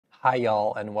Hi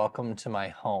y'all, and welcome to my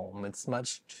home. It's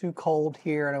much too cold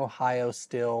here in Ohio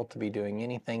still to be doing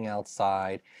anything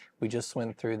outside. We just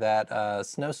went through that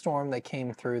snowstorm that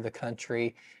came through the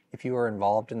country. If you were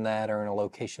involved in that or in a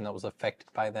location that was affected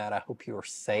by that, I hope you were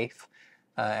safe.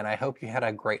 And I hope you had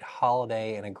a great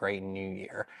holiday and a great new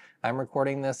year. I'm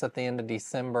recording this at the end of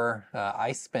December.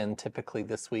 I spend typically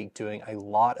this week doing a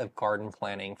lot of garden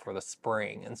planning for the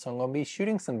spring. And so I'm going to be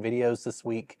shooting some videos this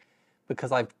week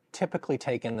because I've typically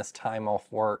taken this time off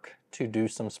work to do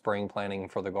some spring planning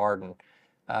for the garden.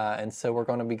 And so we're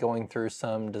going to be going through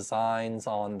some designs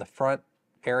on the front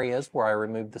areas where I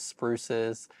removed the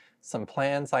spruces, some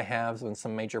plans I have and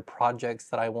some major projects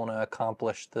that I want to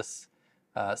accomplish this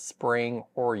spring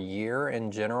or year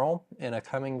in general. In a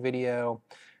coming video,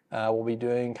 we'll be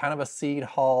doing kind of a seed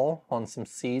haul on some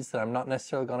seeds that I'm not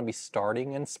necessarily going to be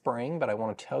starting in spring, but I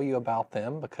want to tell you about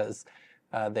them because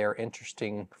they're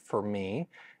interesting for me.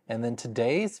 And then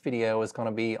today's video is going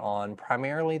to be on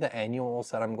primarily the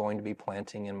annuals that I'm going to be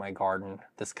planting in my garden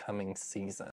this coming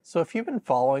season. So if you've been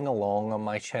following along on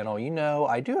my channel, you know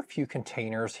I do a few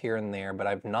containers here and there, but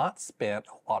I've not spent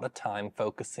a lot of time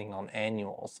focusing on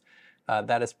annuals.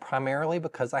 That is primarily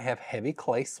because I have heavy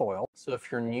clay soil. So if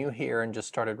you're new here and just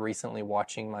started recently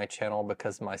watching my channel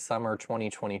because my summer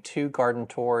 2022 garden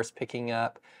tour is picking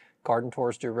up, garden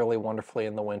tours do really wonderfully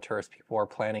in the winter as people are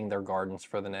planning their gardens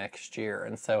for the next year.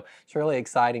 And so it's really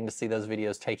exciting to see those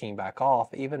videos taking back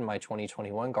off. Even my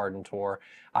 2021 garden tour,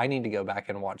 I need to go back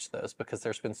and watch those because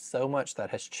there's been so much that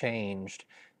has changed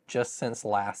just since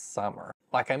last summer.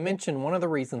 Like I mentioned, one of the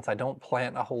reasons I don't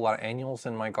plant a whole lot of annuals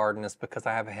in my garden is because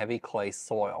I have a heavy clay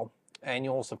soil.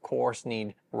 Annuals, of course,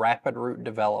 need rapid root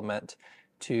development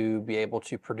to be able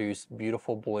to produce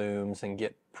beautiful blooms and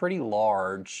get pretty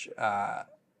large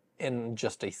in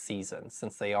just a season,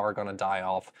 since they are going to die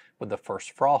off with the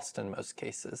first frost in most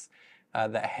cases.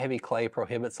 That heavy clay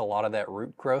prohibits a lot of that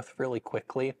root growth really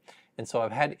quickly. And so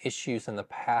I've had issues in the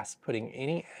past putting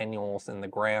any annuals in the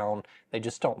ground. They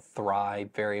just don't thrive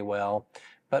very well.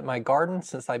 But my garden,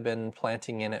 since I've been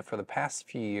planting in it for the past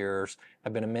few years,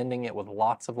 I've been amending it with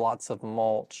lots of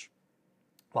mulch,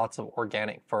 lots of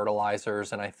organic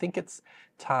fertilizers, and I think it's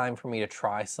time for me to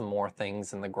try some more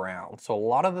things in the ground. So a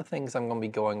lot of the things I'm going to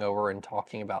be going over and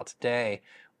talking about today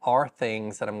are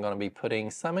things that I'm going to be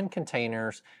putting some in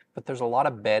containers, but there's a lot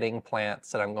of bedding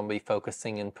plants that I'm going to be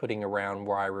focusing and putting around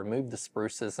where I removed the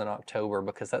spruces in October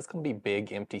because that's going to be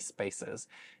big empty spaces.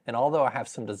 And although I have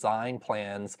some design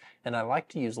plans and I like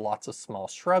to use lots of small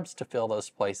shrubs to fill those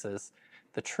places,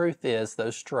 the truth is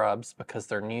those shrubs, because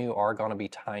they're new, are going to be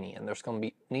tiny, and there's going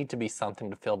to need to be something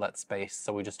to fill that space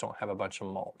so we just don't have a bunch of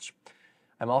mulch.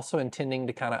 I'm also intending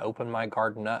to kind of open my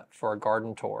garden up for a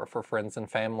garden tour for friends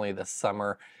and family this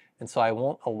summer, and so I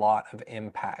want a lot of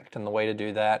impact, and the way to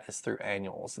do that is through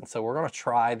annuals. And so we're going to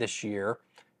try this year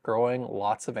growing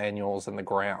lots of annuals in the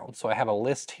ground. So I have a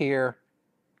list here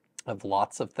of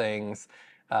lots of things.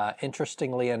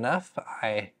 Interestingly enough,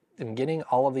 I am getting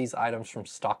all of these items from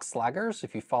Stock Slaggers.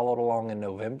 If you followed along in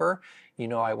November, you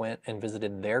know I went and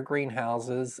visited their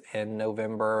greenhouses in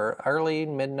November, early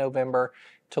mid-November,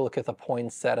 to look at the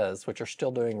poinsettias, which are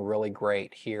still doing really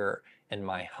great here in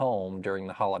my home during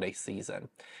the holiday season.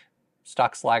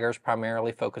 Stock Slaggers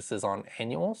primarily focuses on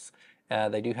annuals.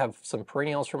 They do have some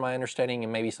perennials from my understanding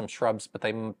and maybe some shrubs, but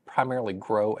they primarily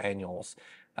grow annuals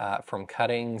from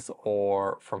cuttings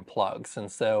or from plugs.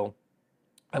 And so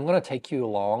I'm going to take you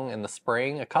along in the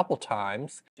spring a couple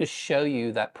times to show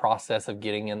you that process of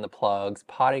getting in the plugs,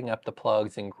 potting up the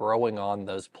plugs, and growing on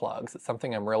those plugs. It's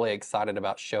something I'm really excited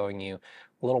about showing you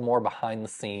a little more behind the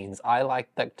scenes. I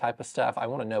like that type of stuff. I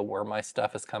want to know where my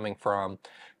stuff is coming from,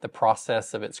 the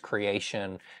process of its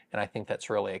creation, and I think that's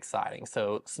really exciting.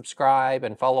 So subscribe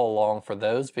and follow along for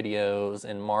those videos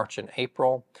in March and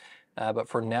April. But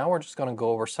for now, we're just going to go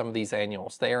over some of these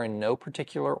annuals. They are in no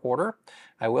particular order.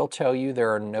 I will tell you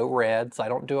there are no reds. I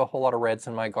don't do a whole lot of reds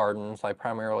in my gardens. I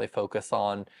primarily focus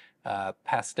on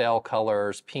pastel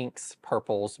colors, pinks,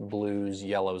 purples, blues,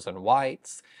 yellows, and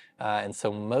whites. And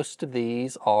so most of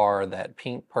these are that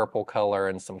pink purple color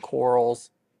and some corals,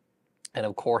 and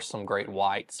of course some great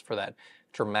whites for that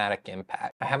dramatic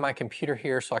impact. I have my computer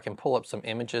here so I can pull up some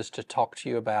images to talk to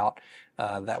you about.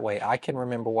 That way I can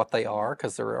remember what they are,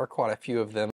 because there are quite a few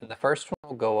of them. And the first one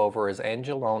we'll go over is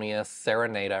Angelonia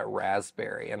Serenata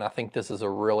Raspberry, and I think this is a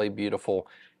really beautiful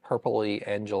purpley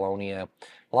Angelonia.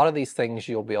 A lot of these things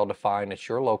you'll be able to find at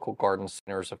your local garden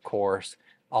centers, of course.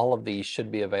 All of these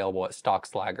should be available at Stock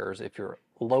Slaggers if you're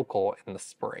local in the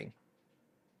spring.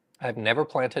 I've never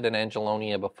planted an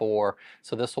Angelonia before,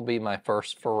 so this will be my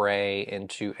first foray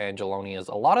into Angelonias.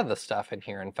 A lot of the stuff in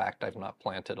here, in fact, I've not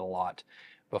planted a lot.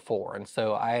 before. And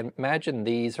so I imagine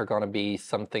these are going to be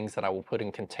some things that I will put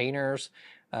in containers.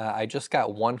 I just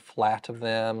got one flat of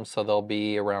them, so there'll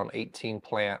be around 18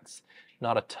 plants.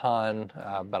 Not a ton,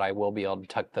 but I will be able to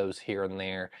tuck those here and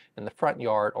there in the front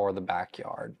yard or the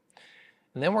backyard.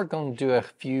 And then we're going to do a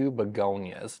few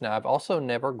begonias. Now, I've also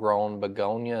never grown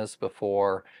begonias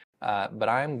before, but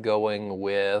I'm going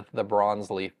with the bronze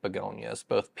leaf begonias,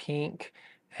 both pink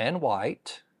and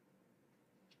white.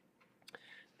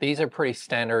 These are pretty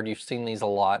standard. You've seen these a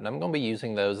lot, and I'm going to be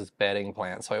using those as bedding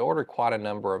plants. So I ordered quite a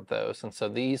number of those, and so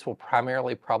these will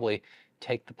primarily probably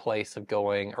take the place of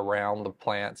going around the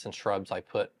plants and shrubs I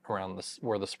put around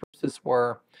where the spruces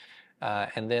were,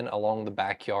 and then along the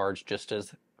backyards just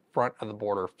as front of the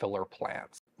border filler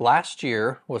plants. Last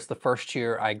year was the first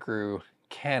year I grew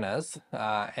cannas,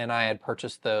 and I had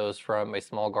purchased those from a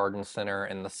small garden center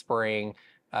in the spring,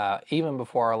 even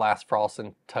before our last frost,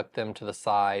 and tucked them to the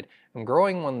side. I'm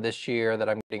growing one this year that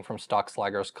I'm getting from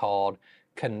Stockslagers called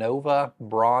Canova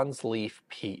Bronze Leaf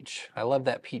Peach. I love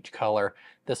that peach color.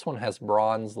 This one has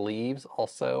bronze leaves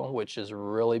also, which is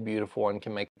really beautiful and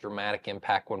can make a dramatic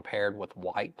impact when paired with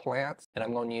white plants. And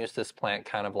I'm going to use this plant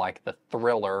kind of like the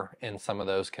thriller in some of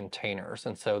those containers.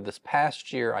 And so this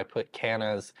past year I put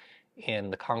cannas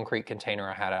in the concrete container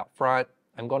I had out front.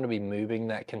 I'm going to be moving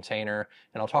that container,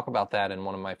 and I'll talk about that in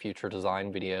one of my future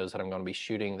design videos that I'm going to be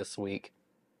shooting this week.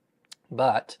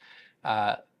 But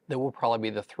there will probably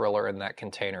be the thriller in that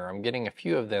container. I'm getting a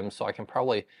few of them, so I can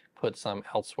probably put some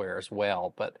elsewhere as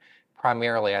well. But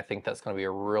primarily, I think that's going to be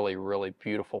a really, really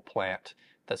beautiful plant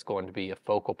that's going to be a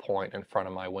focal point in front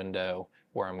of my window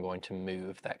where I'm going to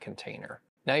move that container.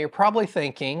 Now you're probably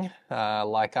thinking,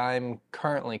 like I'm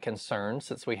currently concerned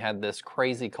since we had this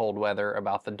crazy cold weather,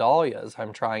 about the dahlias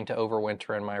I'm trying to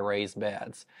overwinter in my raised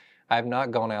beds. I have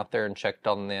not gone out there and checked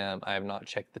on them. I have not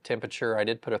checked the temperature. I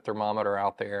did put a thermometer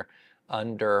out there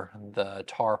under the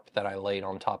tarp that I laid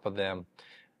on top of them.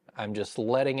 I'm just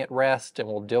letting it rest, and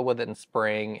we'll deal with it in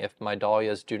spring. If my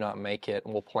dahlias do not make it,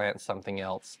 we'll plant something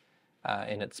else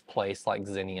in its place, like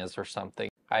zinnias or something.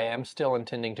 I am still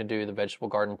intending to do the vegetable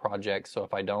garden project, so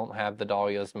if I don't have the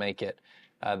dahlias make it,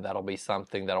 that'll be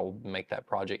something that'll make that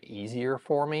project easier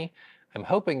for me. I'm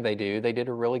hoping they do. They did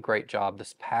a really great job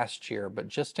this past year, but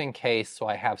just in case, so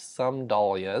I have some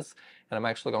dahlias, and I'm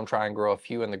actually going to try and grow a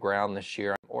few in the ground this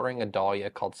year. I'm ordering a dahlia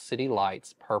called City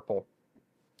Lights Purple.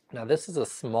 Now this is a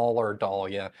smaller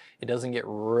dahlia. It doesn't get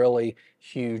really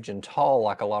huge and tall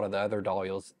like a lot of the other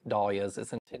dahlias.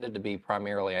 It's intended to be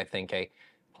primarily, I think, a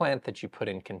plant that you put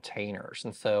in containers.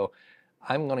 And so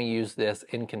I'm going to use this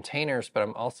in containers, but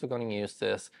I'm also going to use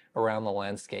this around the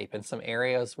landscape in some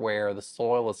areas where the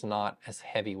soil is not as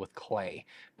heavy with clay,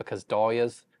 because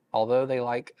dahlias, although they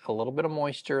like a little bit of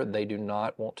moisture, they do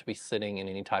not want to be sitting in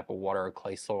any type of water or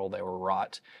clay soil. They will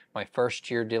rot. My first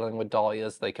year dealing with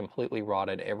dahlias, they completely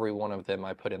rotted. Every one of them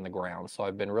I put in the ground. So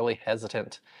I've been really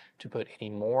hesitant to put any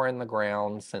more in the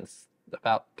ground since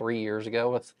about 3 years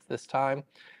ago at this time.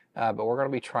 But we're going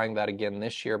to be trying that again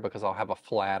this year, because I'll have a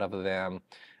flat of them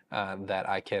that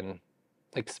I can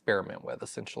experiment with,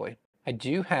 essentially. I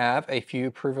do have a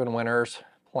few Proven Winners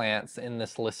plants in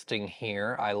this listing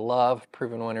here. I love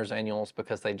Proven Winners annuals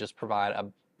because they just provide a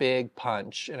big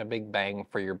punch and a big bang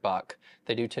for your buck.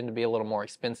 They do tend to be a little more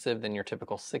expensive than your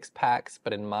typical 6-packs,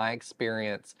 but in my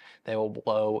experience, they will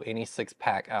blow any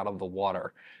 6-pack out of the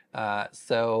water.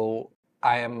 So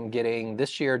I am getting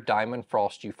this year Diamond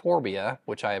Frost Euphorbia,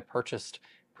 which I have purchased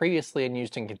previously and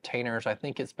used in containers. I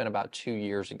think it's been about 2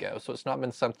 years ago. So it's not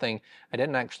been something, I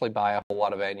didn't actually buy a whole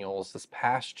lot of annuals this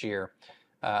past year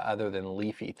other than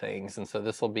leafy things. And so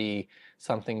this will be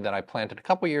something that I planted a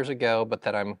couple years ago, but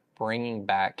that I'm bringing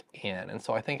back in. And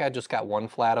so I think I just got one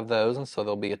flat of those. And so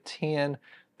there'll be a 10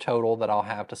 total that I'll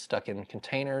have to stuck in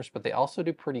containers, but they also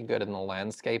do pretty good in the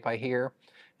landscape, I hear,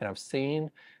 and I've seen.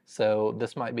 So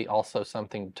this might be also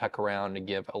something to tuck around to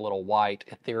give a little white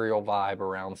ethereal vibe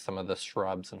around some of the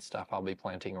shrubs and stuff I'll be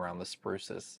planting around the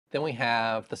spruces. Then we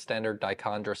have the standard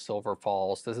Dichondra Silver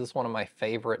Falls. This is one of my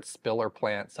favorite spiller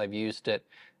plants. I've used it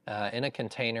in a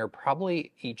container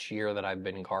probably each year that I've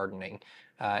been gardening.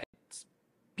 It's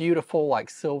beautiful, like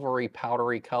silvery,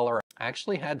 powdery color. I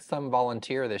actually had some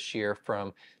volunteer this year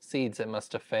from seeds that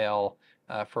must have fell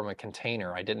from a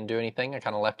container. I didn't do anything. I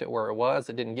kind of left it where it was.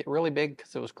 It didn't get really big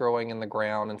because it was growing in the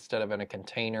ground instead of in a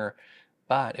container,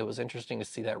 but it was interesting to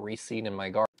see that reseed in my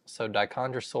garden. So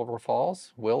Dichondra Silver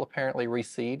Falls will apparently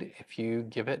reseed if you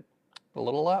give it a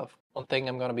little love. One thing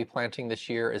I'm going to be planting this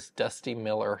year is Dusty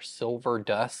Miller Silver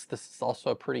Dust. This is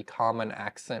also a pretty common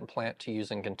accent plant to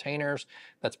use in containers.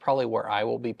 That's probably where I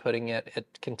will be putting it.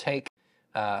 It can take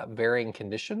varying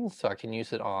conditions. So I can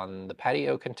use it on the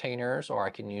patio containers or I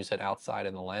can use it outside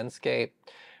in the landscape.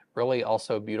 Really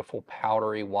also beautiful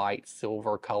powdery white,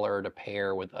 silver color to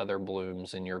pair with other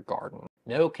blooms in your garden.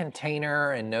 No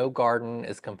container and no garden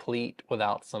is complete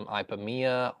without some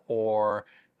Ipomoea or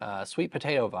sweet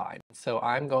potato vine. So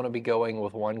I'm going to be going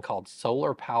with one called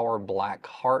Solar Power Black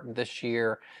Heart this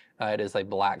year. It is a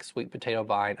black sweet potato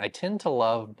vine. I tend to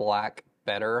love black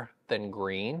better than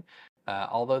green.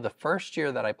 Although the first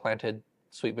year that I planted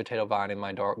sweet potato vine in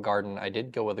my garden, I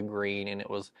did go with a green and it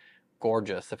was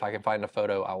gorgeous. If I can find a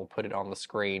photo, I will put it on the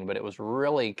screen, but it was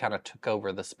really kind of took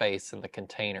over the space in the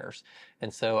containers.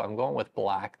 And so I'm going with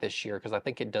black this year because I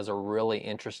think it does a really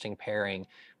interesting pairing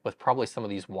with probably some of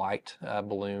these white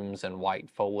blooms and white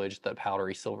foliage, the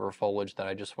powdery silver foliage that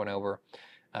I just went over.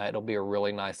 It'll be a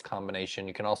really nice combination.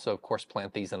 You can also, of course,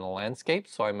 plant these in the landscape,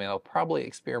 so I may probably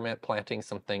experiment planting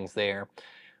some things there.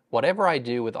 Whatever I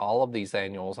do with all of these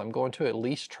annuals, I'm going to at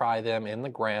least try them in the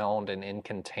ground and in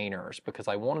containers because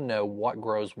I want to know what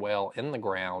grows well in the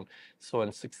ground so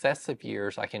in successive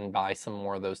years I can buy some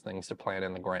more of those things to plant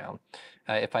in the ground.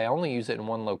 If I only use it in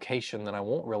one location, then I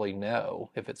won't really know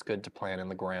if it's good to plant in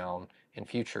the ground in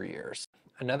future years.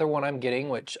 Another one I'm getting,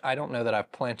 which I don't know that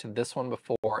I've planted this one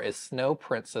before, is Snow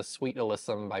Princess Sweet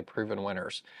Alyssum by Proven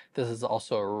Winners. This is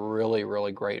also a really,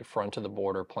 really great front of the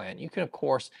border plant. You can, of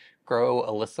course, grow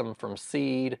alyssum from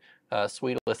seed,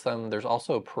 sweet alyssum. There's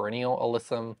also perennial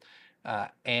alyssum,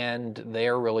 and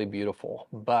they're really beautiful.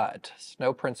 But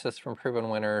Snow Princess from Proven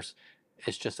Winners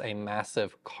is just a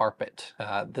massive carpet.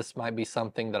 This might be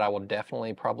something that I will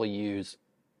definitely probably use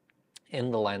in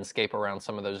the landscape around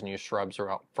some of those new shrubs are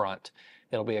out front.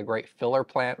 It'll be a great filler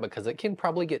plant because it can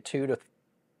probably get 2 to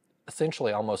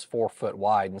essentially almost 4 foot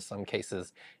wide in some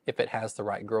cases if it has the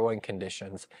right growing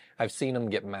conditions. I've seen them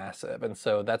get massive, and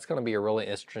so that's going to be a really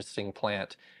interesting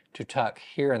plant to tuck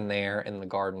here and there in the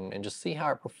garden and just see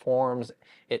how it performs.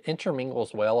 It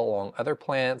intermingles well along other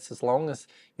plants. As long as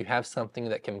you have something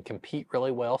that can compete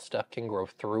really well, stuff can grow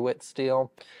through it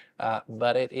still.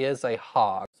 But it is a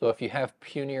hog. So if you have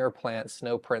punier plants,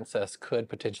 Snow Princess could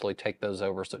potentially take those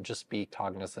over, so just be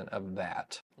cognizant of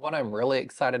that. What I'm really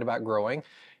excited about growing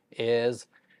is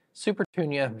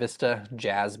Supertunia Vista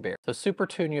Jazzberry. So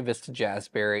Supertunia Vista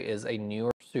Jazzberry is a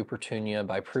newer Supertunia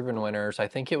by Proven Winners. I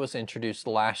think it was introduced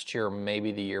last year,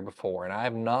 maybe the year before, and I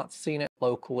have not seen it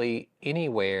locally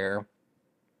anywhere,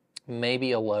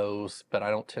 maybe a Lowe's, but I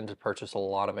don't tend to purchase a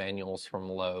lot of annuals from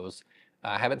Lowe's.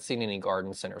 I haven't seen any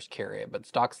garden centers carry it, but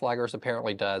Stockslagers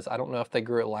apparently does. I don't know if they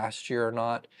grew it last year or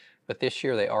not, but this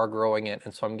year they are growing it,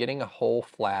 and so I'm getting a whole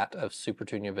flat of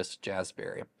Supertunia Vista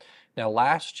Jazzberry. Now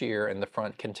last year in the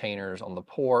front containers on the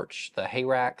porch, the hay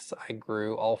racks, I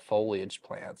grew all foliage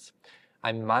plants.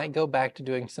 I might go back to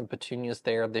doing some petunias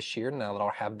there this year now that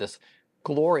I'll have this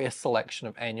glorious selection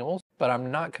of annuals, but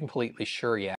I'm not completely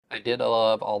sure yet. I did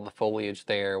love all the foliage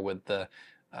there with the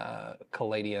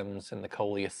caladiums and the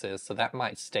coleuses, so that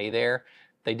might stay there.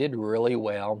 They did really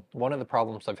well. One of the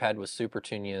problems I've had with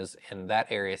Supertunias in that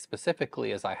area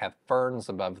specifically is I have ferns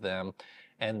above them,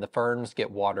 and the ferns get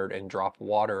watered and drop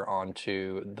water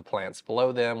onto the plants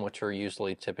below them, which are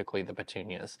usually typically the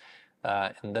petunias.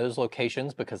 In those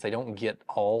locations, because they don't get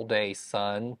all day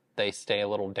sun, they stay a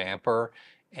little damper,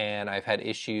 and I've had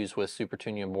issues with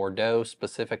Supertunia Bordeaux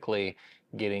specifically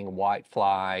getting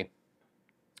whitefly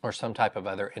or some type of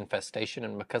other infestation.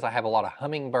 And because I have a lot of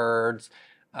hummingbirds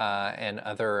and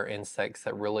other insects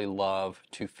that really love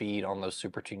to feed on those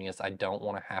Supertunias, I don't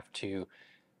want to have to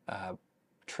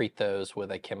treat those with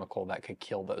a chemical that could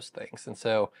kill those things. And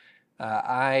so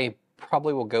I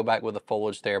probably will go back with the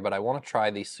foliage there, but I want to try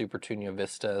these Supertunia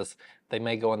Vistas. They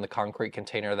may go in the concrete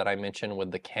container that I mentioned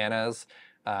with the cannas.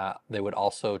 They would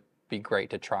also be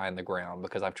great to try in the ground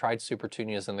because I've tried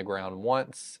Supertunias in the ground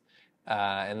once,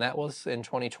 and that was in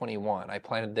 2021. I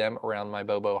planted them around my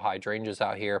Bobo hydrangeas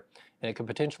out here, and it could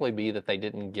potentially be that they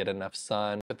didn't get enough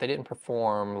sun, but they didn't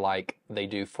perform like they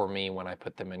do for me when I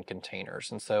put them in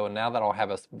containers. And so now that I'll have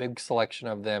a big selection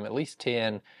of them, at least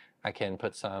 10, I can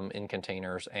put some in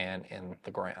containers and in the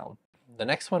ground. The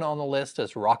next one on the list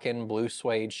is Rockin' Blue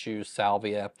Suede Shoes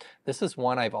Salvia. This is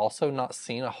one I've also not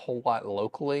seen a whole lot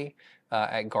locally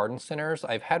at garden centers.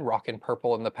 I've had Rockin'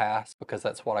 Purple in the past because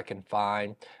that's what I can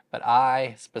find, but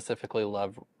I specifically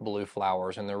love blue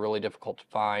flowers and they're really difficult to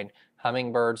find.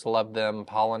 Hummingbirds love them,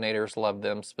 pollinators love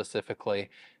them specifically,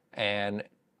 and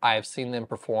I've seen them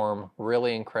perform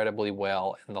really incredibly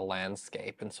well in the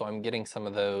landscape, and so I'm getting some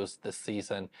of those this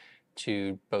season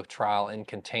to both trial in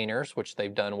containers, which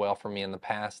they've done well for me in the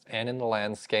past, and in the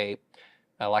landscape.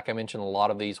 Like I mentioned, a lot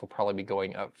of these will probably be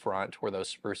going up front where those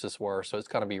spruces were, so it's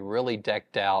going to be really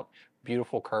decked out,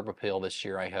 beautiful curb appeal this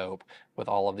year, I hope, with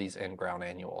all of these in-ground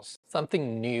annuals.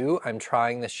 Something new I'm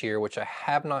trying this year, which I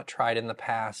have not tried in the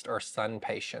past, are sun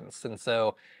patience. And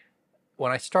so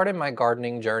when I started my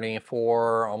gardening journey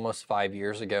for almost 5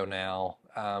 years ago now,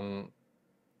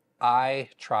 I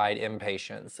tried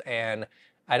impatiens, and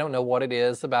I don't know what it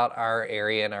is about our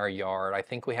area and our yard. I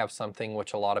think we have something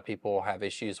which a lot of people have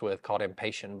issues with called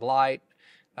impatient blight.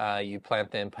 You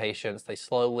plant the impatiens, they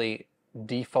slowly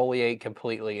defoliate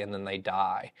completely and then they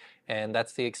die. And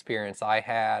that's the experience I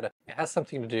had. It has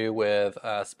something to do with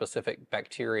specific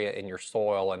bacteria in your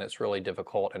soil, and it's really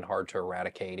difficult and hard to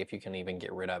eradicate if you can even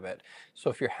get rid of it. So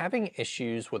if you're having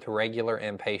issues with regular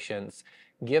impatiens,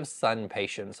 give sun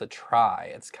patience a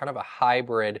try. It's kind of a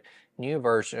hybrid new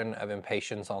version of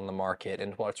impatiens on the market.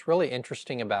 And what's really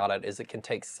interesting about it is it can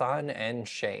take sun and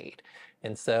shade.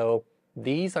 And so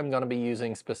these I'm going to be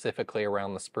using specifically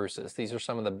around the spruces. These are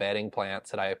some of the bedding plants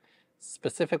that I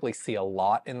specifically see a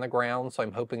lot in the ground, so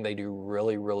I'm hoping they do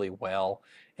really, really well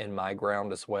in my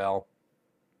ground as well.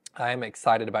 I'm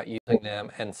excited about using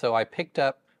them, and so I picked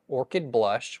up Orchid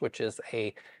Blush, which is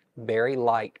a very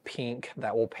light pink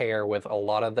that will pair with a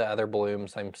lot of the other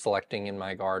blooms I'm selecting in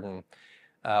my garden.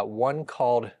 One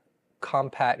called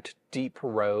Compact Deep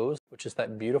Rose, which is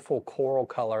that beautiful coral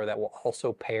color that will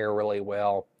also pair really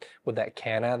well with that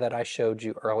canna that I showed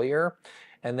you earlier.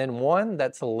 And then one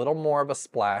that's a little more of a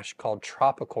splash called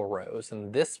Tropical Rose.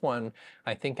 And this one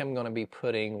I think I'm going to be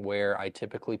putting where I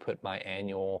typically put my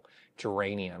annual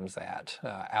geraniums at,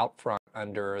 out front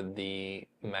under the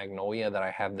magnolia that I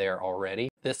have there already.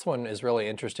 This one is really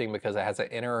interesting because it has an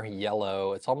inner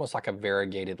yellow, it's almost like a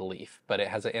variegated leaf, but it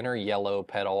has an inner yellow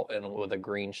petal and with a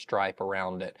green stripe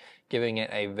around it, giving it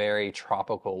a very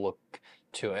tropical look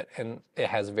to it. And it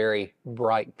has very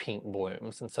bright pink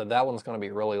blooms. And so that one's going to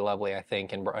be really lovely, I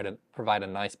think, and provide a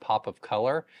nice pop of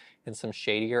color in some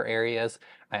shadier areas.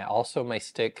 I also may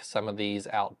stick some of these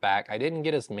out back. I didn't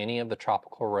get as many of the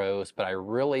Tropical Rose, but I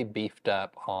really beefed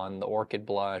up on the Orchid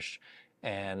Blush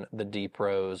and the Deep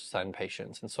Rose Sun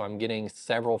Patience. And so I'm getting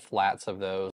several flats of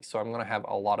those. So I'm going to have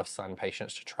a lot of Sun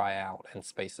Patience to try out in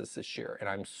spaces this year. And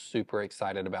I'm super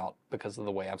excited about because of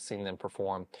the way I've seen them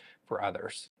perform for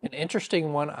others. An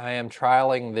interesting one I am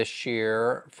trialing this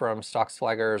year from Stocks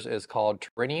Flaggers is called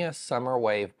Torrenia Summer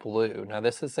Wave Blue. Now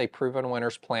this is a proven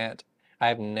winners plant. I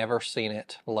have never seen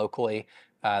it locally.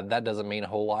 That doesn't mean a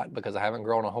whole lot because I haven't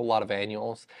grown a whole lot of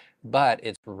annuals, but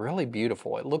it's really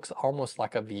beautiful. It looks almost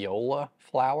like a viola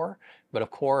flower, but of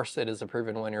course it is a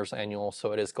proven winners annual,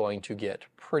 so it is going to get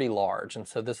pretty large. And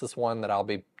so this is one that I'll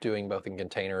be doing both in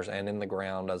containers and in the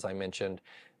ground, as I mentioned.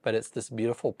 But it's this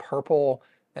beautiful purple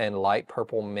and light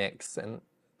purple mix, and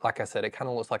like I said, it kind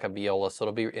of looks like a viola, so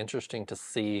it'll be interesting to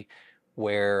see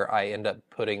where I end up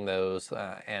putting those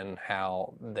and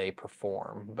how they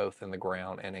perform both in the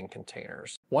ground and in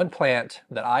containers. One plant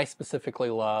that I specifically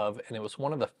love, and it was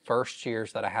one of the first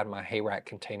years that I had my hay rack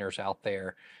containers out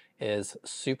there, is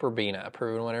Superbena.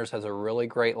 Proven Winners has a really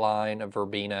great line of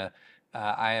verbena.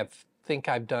 I think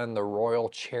I've done the Royal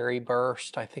Cherry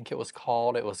Burst, I think it was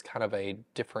called. It was kind of a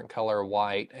different color,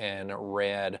 white and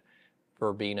red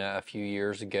verbena a few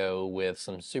years ago with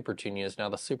some Supertunias. Now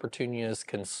the Supertunias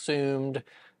consumed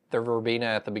their verbena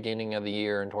at the beginning of the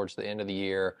year, and towards the end of the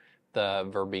year the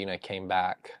verbena came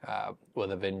back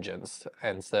with a vengeance,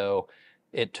 and so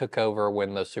it took over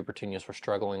when those Supertunias were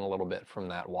struggling a little bit from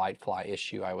that whitefly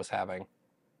issue I was having.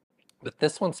 But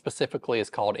this one specifically is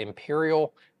called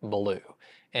Imperial Blue,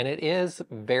 and it is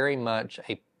very much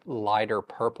a lighter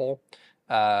purple,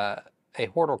 a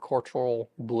horticultural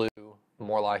blue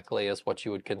more likely is what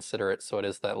you would consider it, so it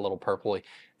is that little purpley.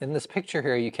 In this picture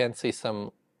here you can see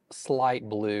some slight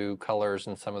blue colors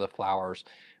in some of the flowers,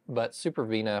 but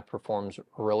Superbena performs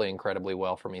really incredibly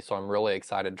well for me, so I'm really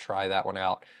excited to try that one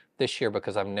out this year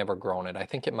because I've never grown it. I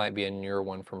think it might be a newer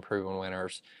one from Proven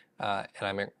Winners, and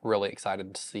I'm really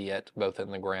excited to see it both in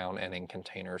the ground and in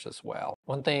containers as well.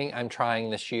 One thing I'm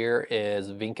trying this year is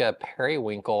Vinca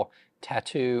Periwinkle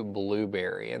Tattoo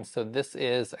Blueberry, and so this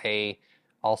is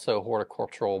also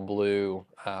horticultural blue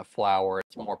flower.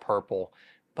 It's more purple,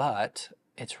 but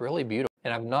it's really beautiful.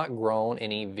 And I've not grown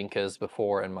any vincas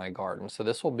before in my garden, so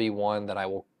this will be one that I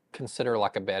will consider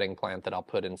like a bedding plant that I'll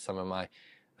put in some of my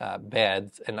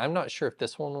beds. And I'm not sure if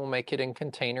this one will make it in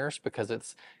containers because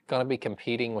it's going to be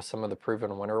competing with some of the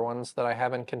proven winter ones that I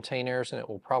have in containers, and it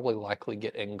will probably likely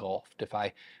get engulfed if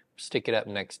I stick it up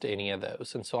next to any of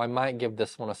those. And so I might give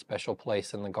this one a special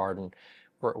place in the garden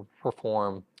where it will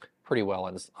perform pretty well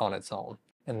on its own.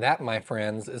 And that, my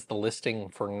friends, is the listing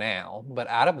for now. But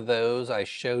out of those I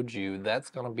showed you, that's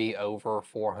going to be over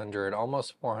 400,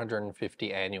 almost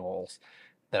 450 annuals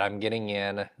that I'm getting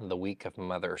in the week of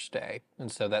Mother's Day.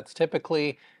 And so that's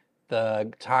typically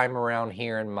the time around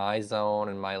here in my zone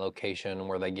and my location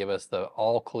where they give us the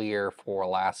all clear for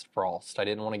last frost. I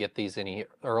didn't want to get these any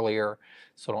earlier,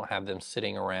 so I don't have them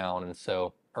sitting around. And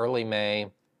so early May,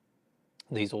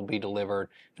 these will be delivered,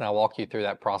 and I'll walk you through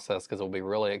that process because it'll be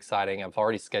really exciting. I've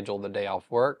already scheduled the day off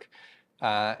work,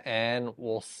 and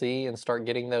we'll see and start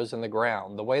getting those in the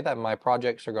ground. The way that my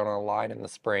projects are going to align in the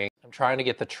spring, I'm trying to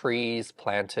get the trees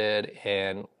planted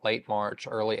in late March,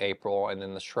 early April, and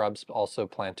then the shrubs also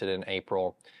planted in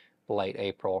April, late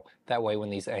April. That way when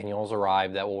these annuals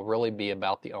arrive, that will really be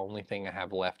about the only thing I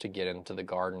have left to get into the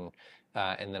garden.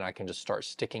 And then I can just start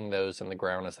sticking those in the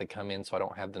ground as they come in so I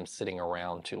don't have them sitting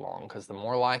around too long. Because the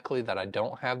more likely that I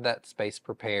don't have that space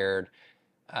prepared,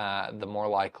 the more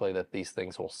likely that these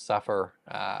things will suffer,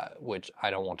 which I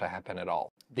don't want to happen at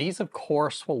all. These, of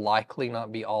course, will likely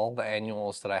not be all the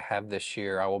annuals that I have this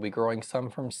year. I will be growing some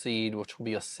from seed, which will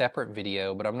be a separate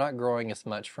video, but I'm not growing as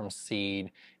much from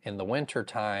seed in the winter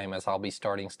time as I'll be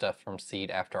starting stuff from seed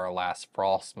after our last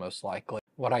frost, most likely.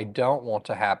 What I don't want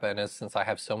to happen is, since I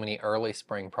have so many early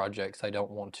spring projects, I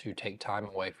don't want to take time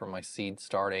away from my seed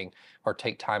starting or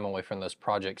take time away from those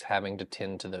projects having to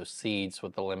tend to those seeds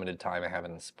with the limited time I have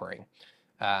in the spring.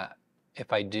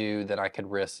 If I do, then I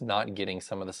could risk not getting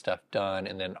some of the stuff done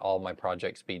and then all my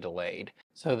projects be delayed.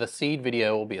 So the seed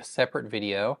video will be a separate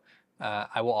video.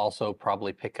 I will also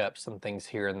probably pick up some things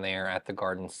here and there at the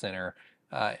garden center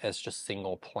as just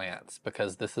single plants,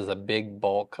 because this is a big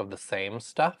bulk of the same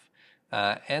stuff.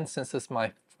 And since it's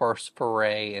my first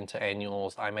foray into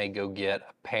annuals, I may go get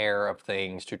a pair of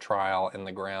things to trial in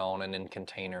the ground and in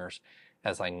containers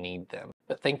as I need them.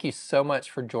 But thank you so much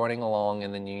for joining along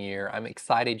in the new year. I'm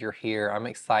excited you're here. I'm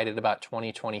excited about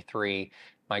 2023.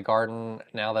 My garden,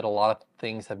 now that a lot of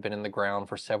things have been in the ground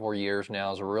for several years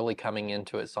now, is really coming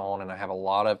into its own, and I have a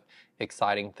lot of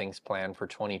exciting things planned for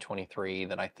 2023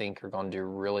 that I think are going to do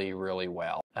really, really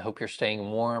well. I hope you're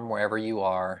staying warm wherever you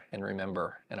are, and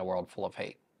remember, in a world full of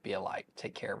hate, be a light.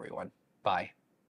 Take care, everyone. Bye.